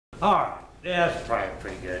All right, yeah, that's probably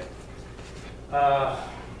pretty good.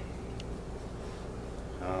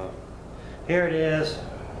 Here it is,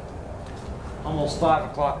 almost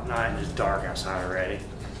 5 o'clock at night, and it's dark outside already.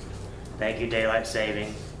 Thank you, daylight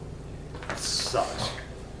saving. It sucks.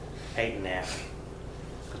 Hating that.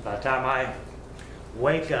 Because by the time I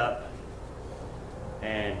wake up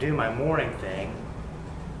and do my morning thing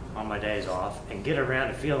on my days off and get around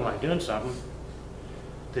to feeling like doing something,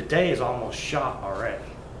 the day is almost shot already.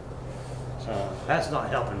 So that's not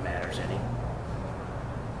helping matters any.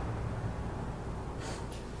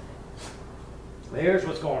 But here's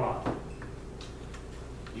what's going on.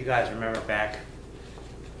 You guys remember back,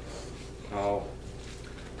 oh,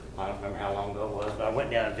 I don't remember how long ago it was, but I went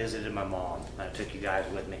down and visited my mom. I took you guys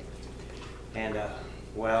with me. And,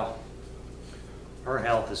 well, her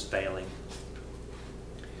health is failing.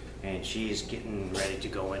 And she's getting ready to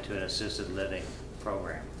go into an assisted living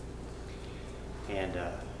program. And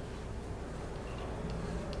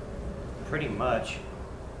pretty much,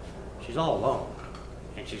 she's all alone.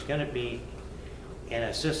 And she's going to be in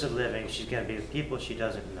assisted living. She's going to be with people she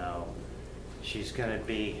doesn't know. She's going to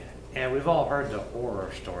be, and we've all heard the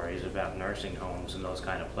horror stories about nursing homes and those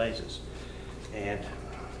kind of places. And,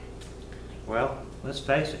 well, let's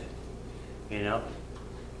face it, you know,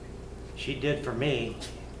 she did for me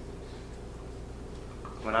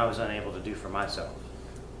when I was unable to do for myself.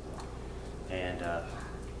 And I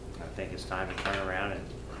think it's time to turn around and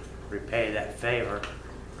repay that favor.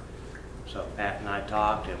 So Pat and I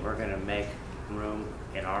talked, and we're going to make room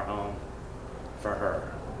in our home for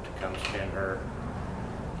her to come spend her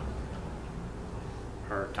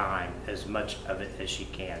time, as much of it as she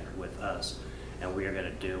can, with us, and we are going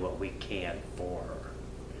to do what we can for her.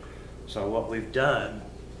 So what we've done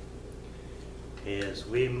is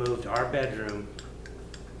we moved our bedroom,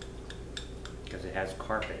 because it has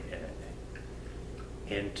carpet in it,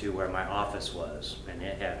 into where my office was, and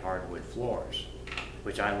it had hardwood floors,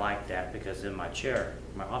 which I liked that because then my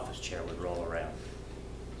office chair would roll around.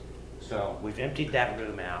 So we've emptied that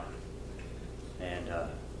room out and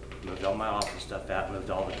moved all my office stuff out, moved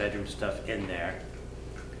all the bedroom stuff in there.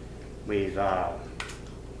 We've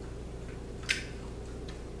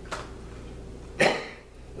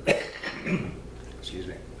excuse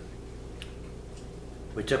me.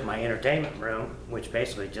 We took my entertainment room, which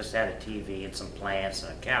basically just had a TV and some plants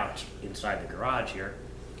and a couch inside the garage here,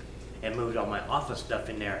 and moved all my office stuff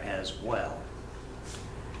in there as well,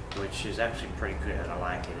 which is actually pretty good. I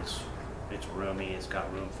like it. It's roomy. It's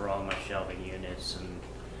got room for all my shelving units and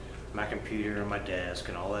my computer and my desk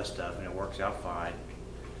and all that stuff, and it works out fine.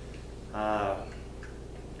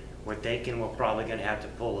 We're thinking we're probably going to have to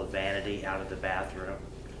pull a vanity out of the bathroom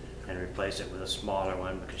and replace it with a smaller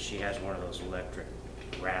one, because she has one of those electric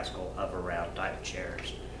rascal hover-round type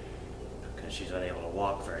chairs, because she's unable to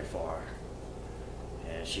walk very far.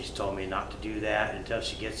 And she's told me not to do that until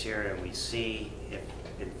she gets here and we see if,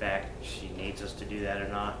 in fact, she needs us to do that or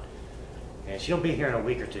not. And she'll be here in a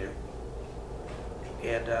week or two.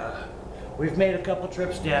 And we've made a couple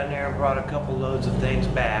trips down there and brought a couple loads of things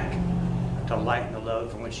back to lighten the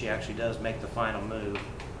load for when she actually does make the final move.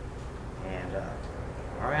 And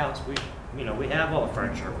our house, we have all the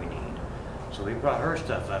furniture we need. So we brought her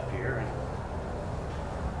stuff up here, and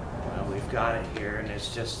well, we've got it here, and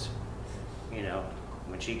it's just, you know,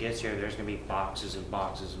 when she gets here, there's going to be boxes and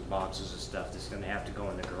boxes and boxes of stuff that's going to have to go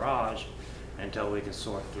in the garage until we can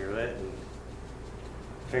sort through it and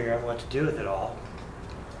figure out what to do with it all.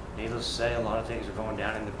 Needless to say, a lot of things are going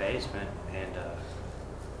down in the basement, and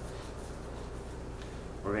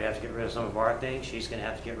we're going to have to get rid of some of our things. She's going to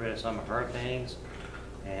have to get rid of some of her things,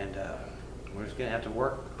 and we're just going to have to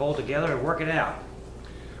pull together and work it out.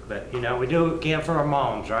 But, you know, we do what we can for our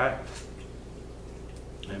moms, right?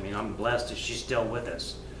 I mean, I'm blessed that she's still with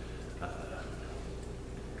us.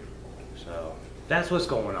 So that's what's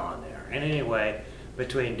going on there. And anyway,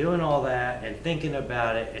 between doing all that and thinking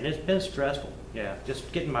about it, and it's been stressful. Yeah,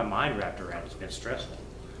 just getting my mind wrapped around it's been stressful.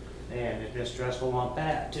 And it's been stressful on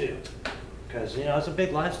Pat too. Because, you know, it's a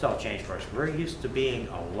big lifestyle change for us. We're used to being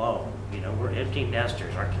alone. You know, we're empty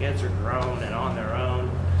nesters. Our kids are grown and on their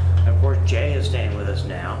own. And of course, Jay is staying with us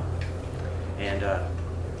now. And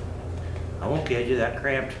I won't kid you, that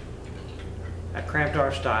cramped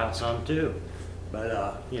our style some too.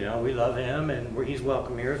 But, you know, we love him, and he's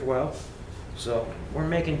welcome here as well. So we're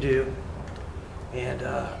making do. And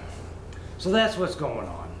so that's what's going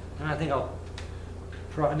on. And I think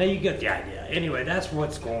now you get the idea. Anyway, that's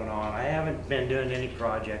what's going on. I haven't been doing any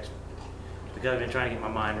projects because I've been trying to get my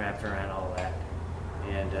mind wrapped around all that.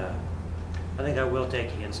 And I think I will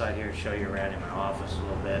take you inside here and show you around in my office a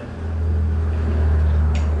little bit.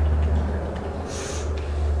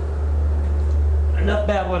 enough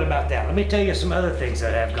babbling about that. Let me tell you some other things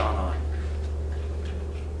that have gone on.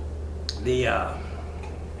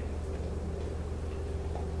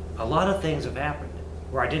 A lot of things have happened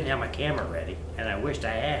where I didn't have my camera ready, and I wished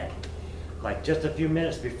I had. Like just a few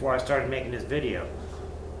minutes before I started making this video,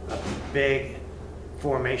 a big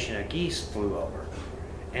formation of geese flew over,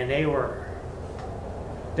 and they were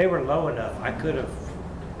low enough. I could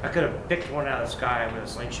have picked one out of the sky with a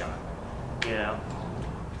slingshot, you know.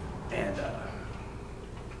 And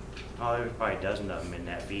oh, there was probably a dozen of them in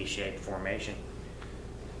that V-shaped formation.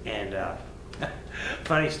 And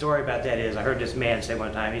funny story about that is, I heard this man say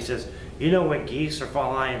one time, he says, you know when geese are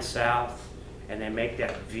flying south and they make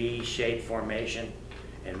that V-shaped formation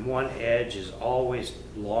and one edge is always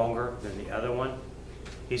longer than the other one?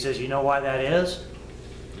 He says, you know why that is?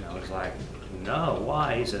 And I was like, no,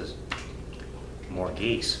 why? He says, more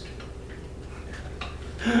geese.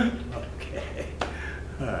 Okay.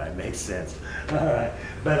 All right, makes sense. All right,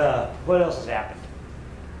 but what else has happened?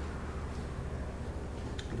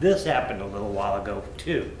 This happened a little while ago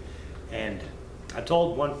too, and I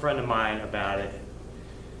told one friend of mine about it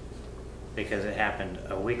because it happened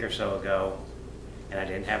a week or so ago, and I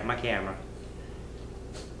didn't have my camera.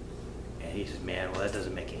 And he says, man, well, that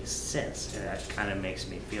doesn't make any sense, and that kind of makes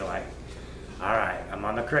me feel like, all right, I'm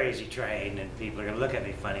on the crazy train, and people are going to look at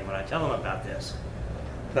me funny when I tell them about this.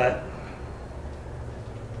 But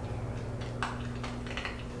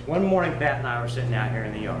one morning, Pat and I were sitting out here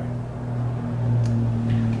in the yard,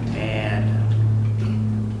 and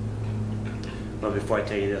well, before I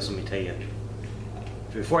tell you this, let me tell you.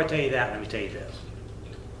 Before I tell you that, let me tell you this.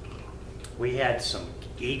 We had some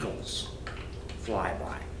eagles fly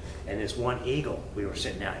by, and this one eagle, we were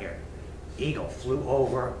sitting out here. Eagle flew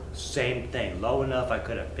over, same thing, low enough I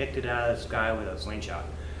could have picked it out of the sky with a slingshot,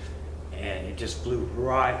 and it just flew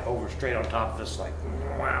right over, straight on top of us, like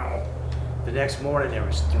wow. The next morning, there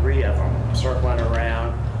was 3 of them circling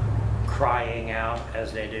around, crying out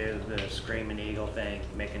as they do the screaming eagle thing,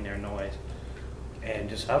 making their noise, and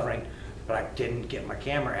just hovering. But I didn't get my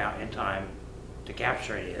camera out in time to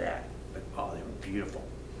capture any of that. But oh, they were beautiful,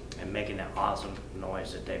 and making that awesome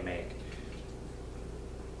noise that they make.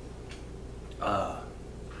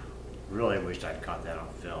 Really wished I'd caught that on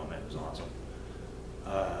film. It was awesome.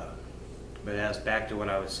 But that's back to what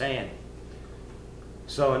I was saying.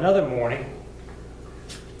 So another morning,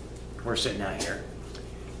 we're sitting out here,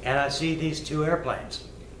 and I see these 2 airplanes,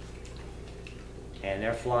 and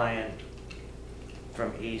they're flying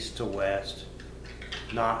from east to west,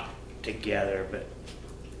 not together, but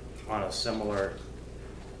on a similar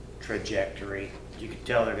trajectory. You can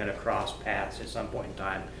tell they're going to cross paths at some point in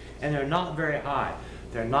time, and they're not very high.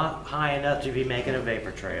 They're not high enough to be making a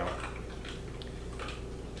vapor trail.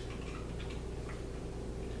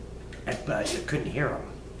 But you couldn't hear them.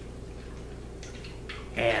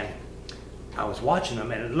 And I was watching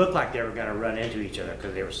them, and it looked like they were going to run into each other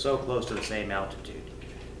because they were so close to the same altitude.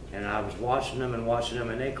 And I was watching them,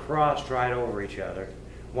 and they crossed right over each other.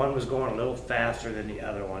 One was going a little faster than the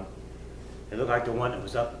other one. It looked like the one that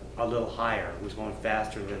was up a little higher was going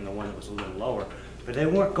faster than the one that was a little lower. But they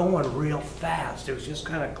weren't going real fast. It was just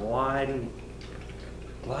kind of gliding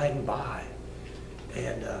by.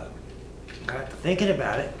 And I got to thinking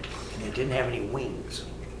about it, and it didn't have any wings.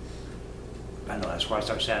 I know, that's why I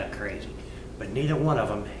started sounding crazy. But neither one of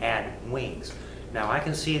them had wings. Now I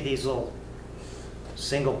can see these little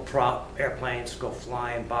single prop airplanes go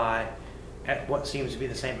flying by at what seems to be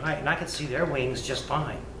the same height, and I can see their wings just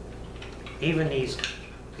fine. Even these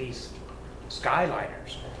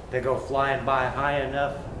Skyliners that go flying by high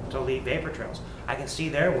enough to leave vapor trails, I can see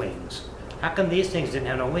their wings. How come these things didn't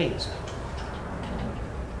have no wings?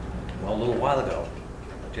 Well, a little while ago,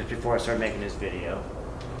 just before I started making this video,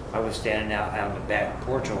 I was standing out on the back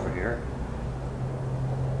porch over here,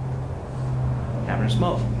 having a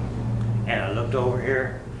smoke. And I looked over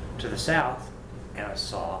here to the south, and I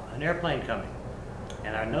saw an airplane coming.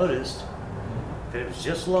 And I noticed that it was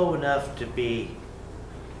just low enough to be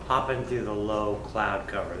hopping through the low cloud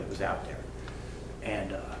cover that was out there.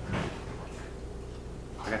 And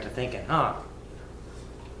I got to thinking, I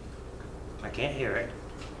can't hear it.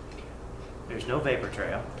 There's no vapor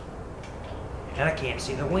trail. And I can't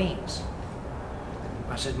see the wings.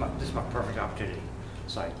 I said, this is my perfect opportunity.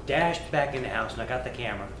 So I dashed back in the house, and I got the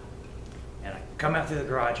camera. And I come out through the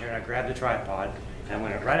garage here, and I grabbed the tripod, and I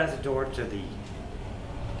went right out the door to the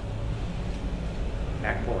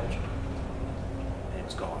back porch. And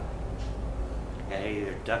it's gone. And it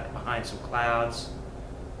either ducked behind some clouds,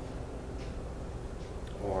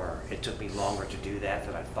 or it took me longer to do that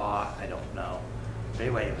than I thought. I don't know. But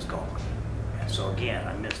anyway, it was gone. And so again,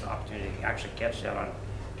 I missed the opportunity to actually catch that on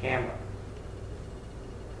camera.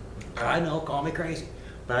 I know, call me crazy.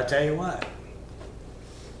 But I tell you what,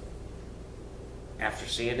 after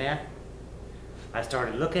seeing that, I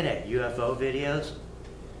started looking at UFO videos,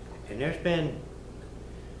 and there's been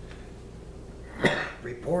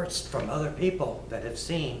reports from other people that have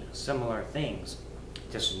seen similar things.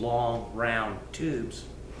 Just long, round tubes,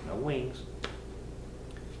 no wings,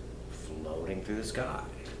 floating through the sky.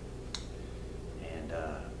 And,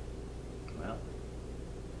 well,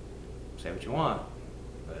 say what you want,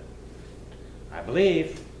 but I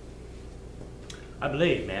believe,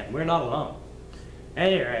 man, we're not alone.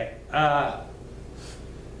 Anyway,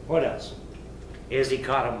 what else? Izzy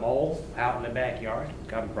caught a mole out in the backyard.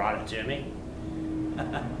 Come brought it to me.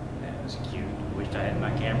 That was cute. Wished I had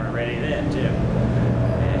my camera ready then too.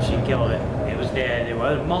 And she killed it. It was dead. It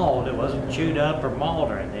wasn't mauled. It wasn't chewed up or mauled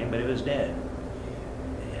or anything, but it was dead.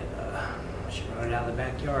 And she brought it out of the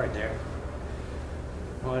backyard there.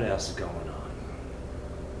 What else is going on?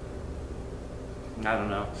 I don't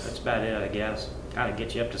know. That's about it, I guess. Kind of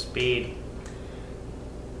get you up to speed.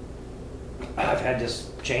 I've had this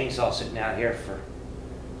chainsaw sitting out here for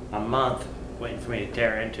a month, waiting for me to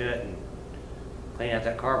tear into it and clean out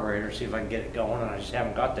that carburetor, see if I can get it going, and I just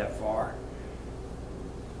haven't got that far.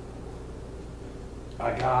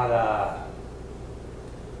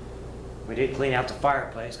 We did clean out the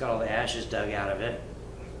fireplace, got all the ashes dug out of it.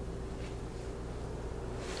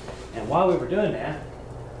 And while we were doing that,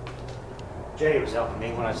 Jay was helping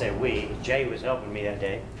me. When I say we, Jay was helping me that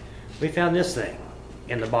day. We found this thing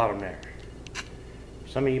in the bottom there.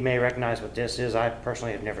 Some of you may recognize what this is. I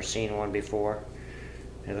personally have never seen one before.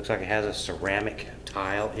 It looks like it has a ceramic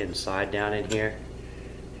tile inside down in here.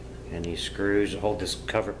 And these screws hold this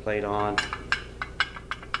cover plate on.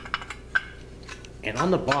 And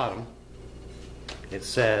on the bottom, it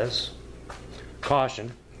says,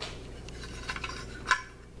 caution,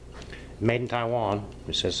 made in Taiwan.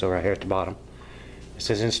 It says so right here at the bottom. It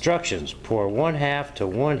says instructions, pour 1/2 to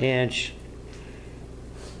 1 inch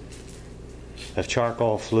of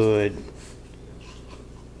charcoal fluid,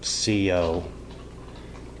 CO,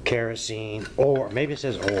 kerosene, or maybe it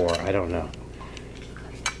says or, I don't know,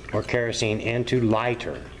 or kerosene into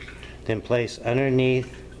lighter, then place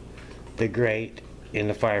underneath the grate in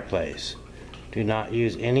the fireplace. Do not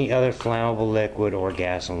use any other flammable liquid or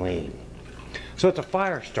gasoline. So it's a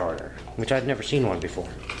fire starter, which I'd never seen one before.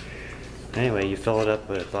 Anyway, you fill it up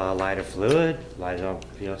with lighter fluid, light it up,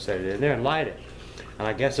 set it in there and light it. And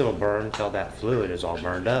I guess it'll burn until that fluid is all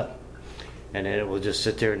burned up. And then it will just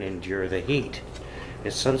sit there and endure the heat.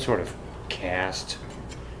 It's some sort of cast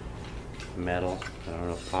metal, I don't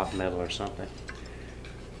know, pot metal or something.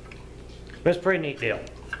 But it's a pretty neat deal.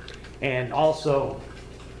 And also,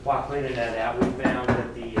 while cleaning that out, we found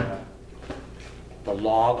that the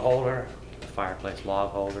log holder, the fireplace log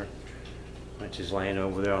holder, which is laying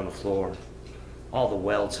over there on the floor, all the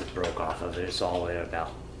welds have broke off of it. It's all in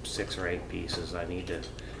about 6 or 8 pieces. I need to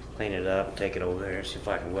clean it up, take it over there, see if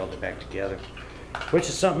I can weld it back together, which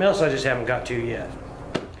is something else I just haven't got to yet.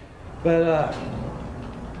 But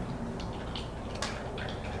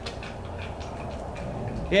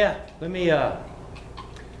yeah, let me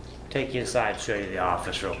take you inside and show you the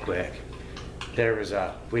office real quick.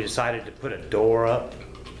 We decided to put a door up.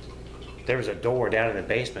 There was a door down in the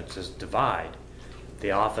basement that says divide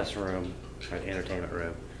the office room or the entertainment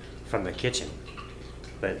room from the kitchen.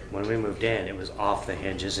 But when we moved in, it was off the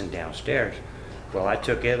hinges and downstairs. Well, I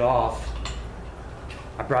took it off.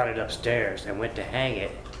 I brought it upstairs and went to hang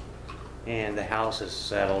it, and the house is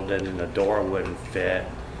settled and the door wouldn't fit.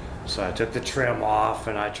 So I took the trim off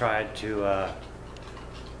and I tried to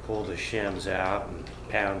pull the shims out and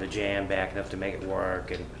pound the jamb back enough to make it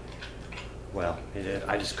work, and well,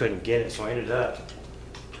 I just couldn't get it, so I ended up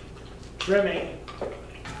trimming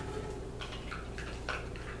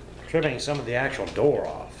some of the actual door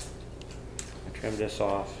off. I trimmed this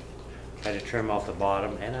off. I had to trim off the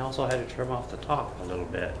bottom, and I also had to trim off the top a little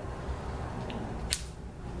bit.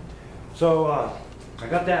 So I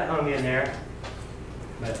got that hung in there,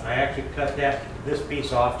 but I actually cut this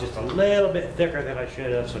piece off just a little bit thicker than I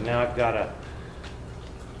should have, so now I've got a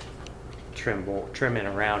trim in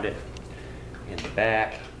around it in the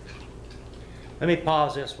back. Let me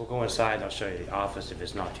pause this, we'll go inside and I'll show you the office if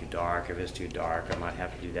it's not too dark. If it's too dark, I might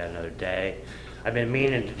have to do that another day. I've been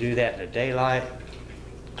meaning to do that in the daylight,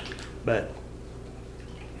 but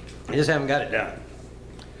I just haven't got it done.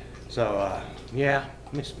 So yeah,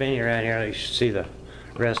 let me spin you around here so you can see the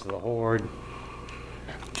rest of the horde.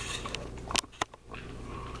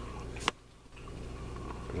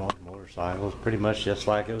 Motorcycles, pretty much just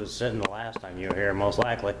like it was sitting the last time you were here, most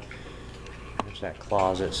likely. There's that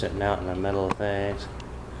closet sitting out in the middle of things.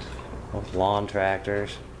 Both lawn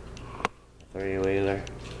tractors. three-wheeler,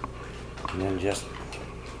 and then just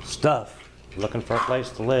stuff, looking for a place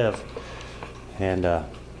to live. And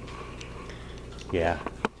yeah,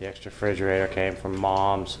 the extra refrigerator came from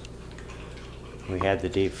Mom's. We had the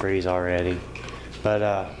deep freeze already,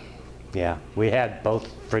 but yeah, we had both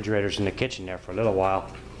refrigerators in the kitchen there for a little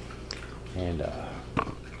while, and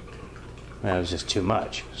that was just too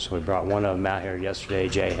much. So we brought one of them out here yesterday.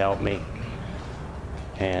 Jay helped me,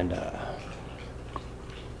 and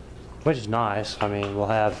which is nice. I mean, we'll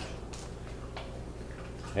have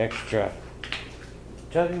extra.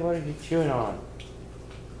 Tubby, what are you chewing on?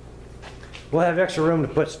 We'll have extra room to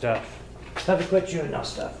put stuff. Tubby, quit chewing on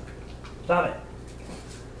stuff. Stop it.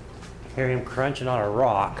 Hear him crunching on a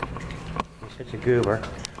rock. He's such a goober.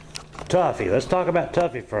 Tuffy, let's talk about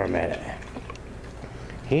Tuffy for a minute.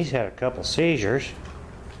 He's had a couple seizures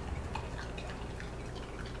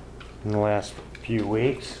in the last few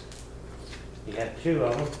weeks. He had 2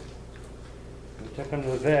 of them. We took him to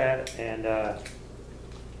the vet, and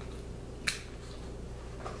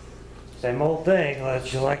same old thing,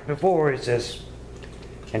 like before. He says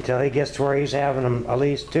until he gets to where he's having them at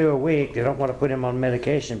least 2 a week, they don't want to put him on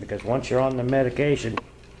medication, because once you're on the medication,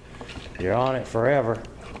 you're on it forever.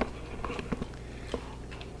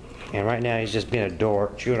 And right now he's just being a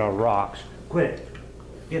dork, chewing on rocks. Quit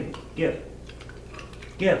it. Give.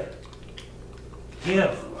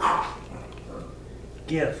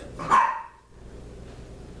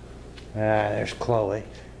 There's Chloe.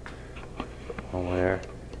 Over there.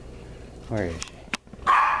 Where is she?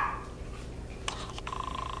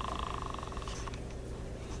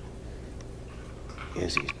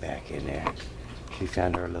 Izzy's back in there. She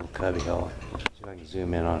found her little cubby hole. See if I can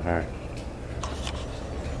zoom in on her.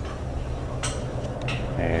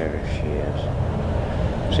 There she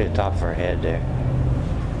is. See the top of her head there.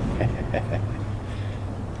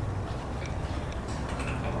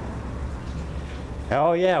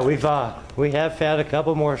 Oh yeah, we have found a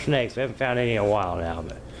couple more snakes. We haven't found any in a while now,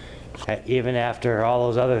 but even after all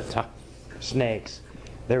those other snakes,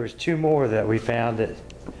 there was 2 more that we found that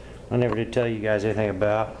I never did tell you guys anything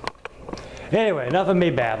about. Anyway, enough of me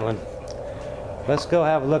babbling. Let's go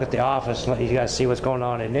have a look at the office and let you guys see what's going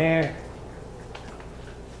on in there.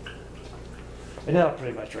 And that'll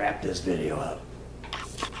pretty much wrap this video up.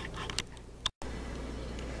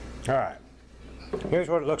 Alright, here's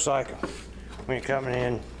what it looks like when you're coming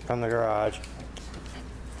in from the garage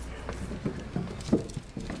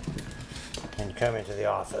and come into the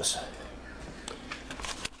office.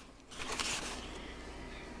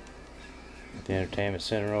 The entertainment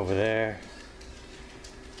center over there.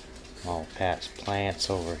 All Pat's plants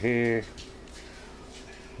over here.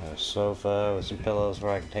 A sofa with some pillows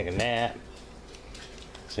where I can take a nap.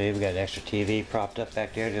 See, we got an extra TV propped up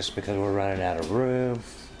back there just because we're running out of room.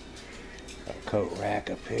 Got a coat rack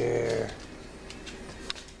up here.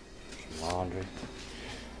 Some laundry.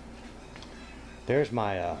 There's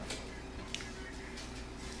my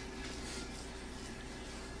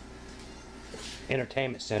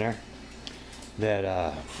entertainment center that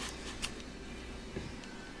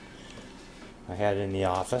I had in the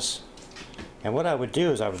office. And what I would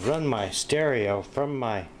do is I would run my stereo from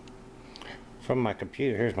my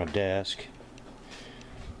computer. Here's my desk,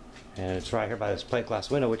 and it's right here by this plate glass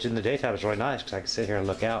window, which in the daytime is really nice because I can sit here and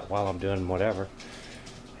look out while I'm doing whatever.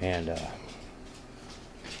 And there's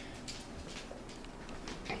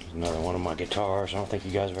another one of my guitars. I don't think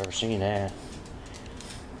you guys have ever seen that.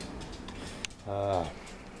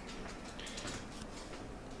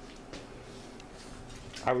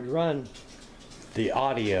 I would run the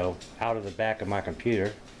audio out of the back of my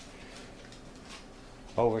computer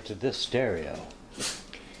over to this stereo,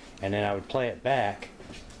 and then I would play it back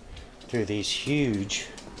through these huge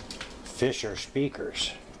Fisher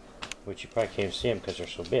speakers, which you probably can't see them because they're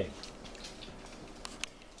so big,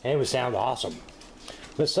 and it would sound awesome.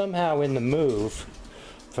 But somehow in the move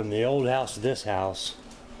from the old house to this house,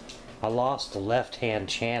 I lost the left-hand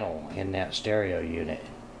channel in that stereo unit,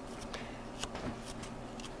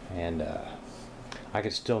 and I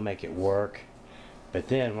could still make it work. But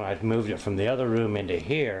then when I moved it from the other room into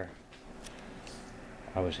here,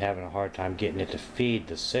 I was having a hard time getting it to feed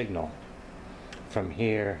the signal from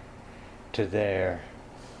here to there.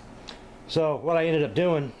 So what I ended up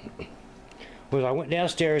doing was I went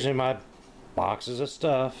downstairs in my boxes of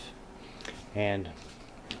stuff, and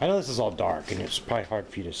I know this is all dark and it's probably hard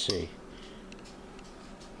for you to see,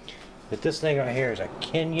 but this thing right here is a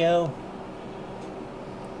Kenyo,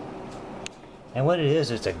 and what it is,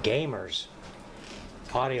 it's a gamer's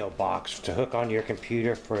audio box to hook onto your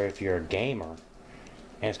computer for if you're a gamer.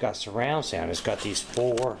 And it's got surround sound. It's got these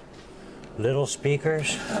 4 little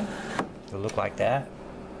speakers that look like that.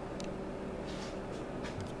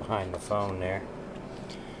 behind the phone there.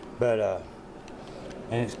 But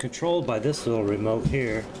and it's controlled by this little remote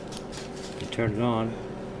here. You turn it on,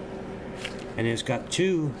 and it's got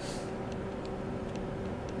two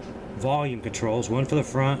volume controls, one for the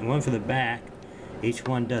front and one for the back. Each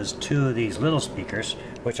one does two of these little speakers,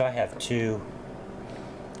 which I have two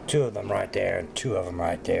of them right there and two of them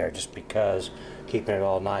right there, just because, keeping it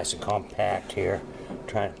all nice and compact here.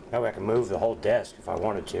 That way I can move the whole desk if I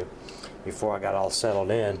wanted to before I got all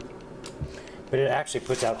settled in. But it actually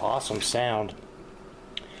puts out awesome sound,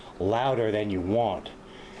 louder than you want.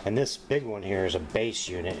 And this big one here is a bass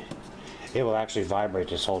unit. It will actually vibrate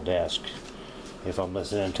this whole desk if I'm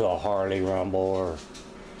listening to a Harley rumble or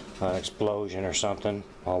an explosion or something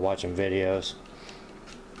while watching videos.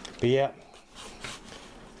 But yeah,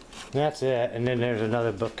 that's it. And then there's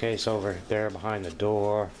another bookcase over there behind the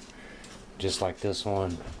door, just like this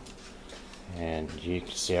one. And you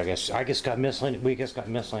can see, I guess got miscellaneous. We just got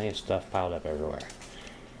miscellaneous stuff piled up everywhere.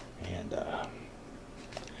 And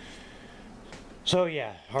so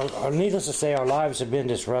yeah, our needless to say, our lives have been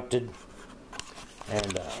disrupted.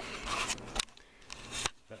 And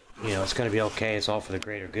you know, it's going to be okay. It's all for the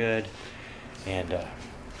greater good. And I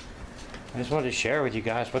just wanted to share with you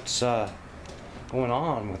guys what's going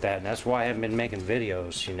on with that. And that's why I haven't been making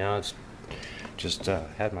videos. You know, it's just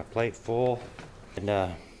had my plate full.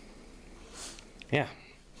 And yeah.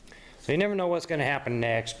 So you never know what's going to happen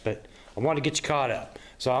next. But I want to get you caught up.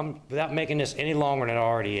 So without making this any longer than it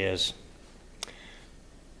already is,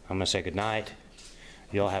 I'm going to say goodnight.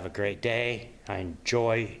 You all have a great day. I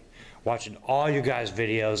enjoy watching all you guys'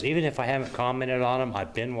 videos. Even if I haven't commented on them,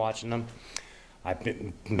 I've been watching them. I've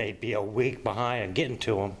been maybe a week behind on getting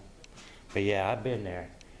to them. But yeah, I've been there.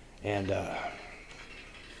 And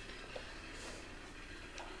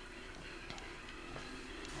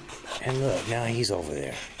look, now he's over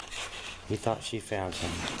there. He thought she found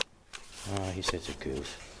something. Oh, he's such a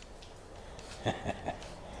goof.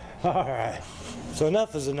 Alright, so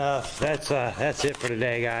enough is enough. That's it for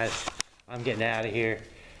today, guys. I'm getting out of here.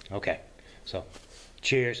 Okay, so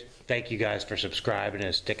cheers. Thank you guys for subscribing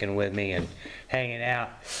and sticking with me and hanging out.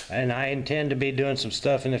 And I intend to be doing some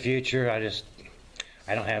stuff in the future. I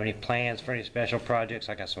don't have any plans for any special projects.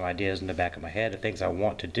 I got some ideas in the back of my head of things I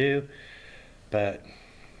want to do. But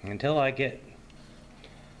until I get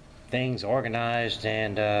things organized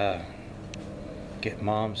and get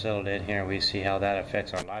Mom settled in here, we see how that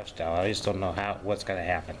affects our lifestyle. I just don't know what's going to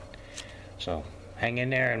happen. So hang in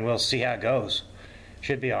there and we'll see how it goes.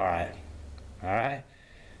 Should be alright. Alright?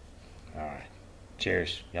 Alright.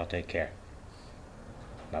 Cheers. Y'all take care.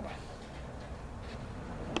 Bye-bye.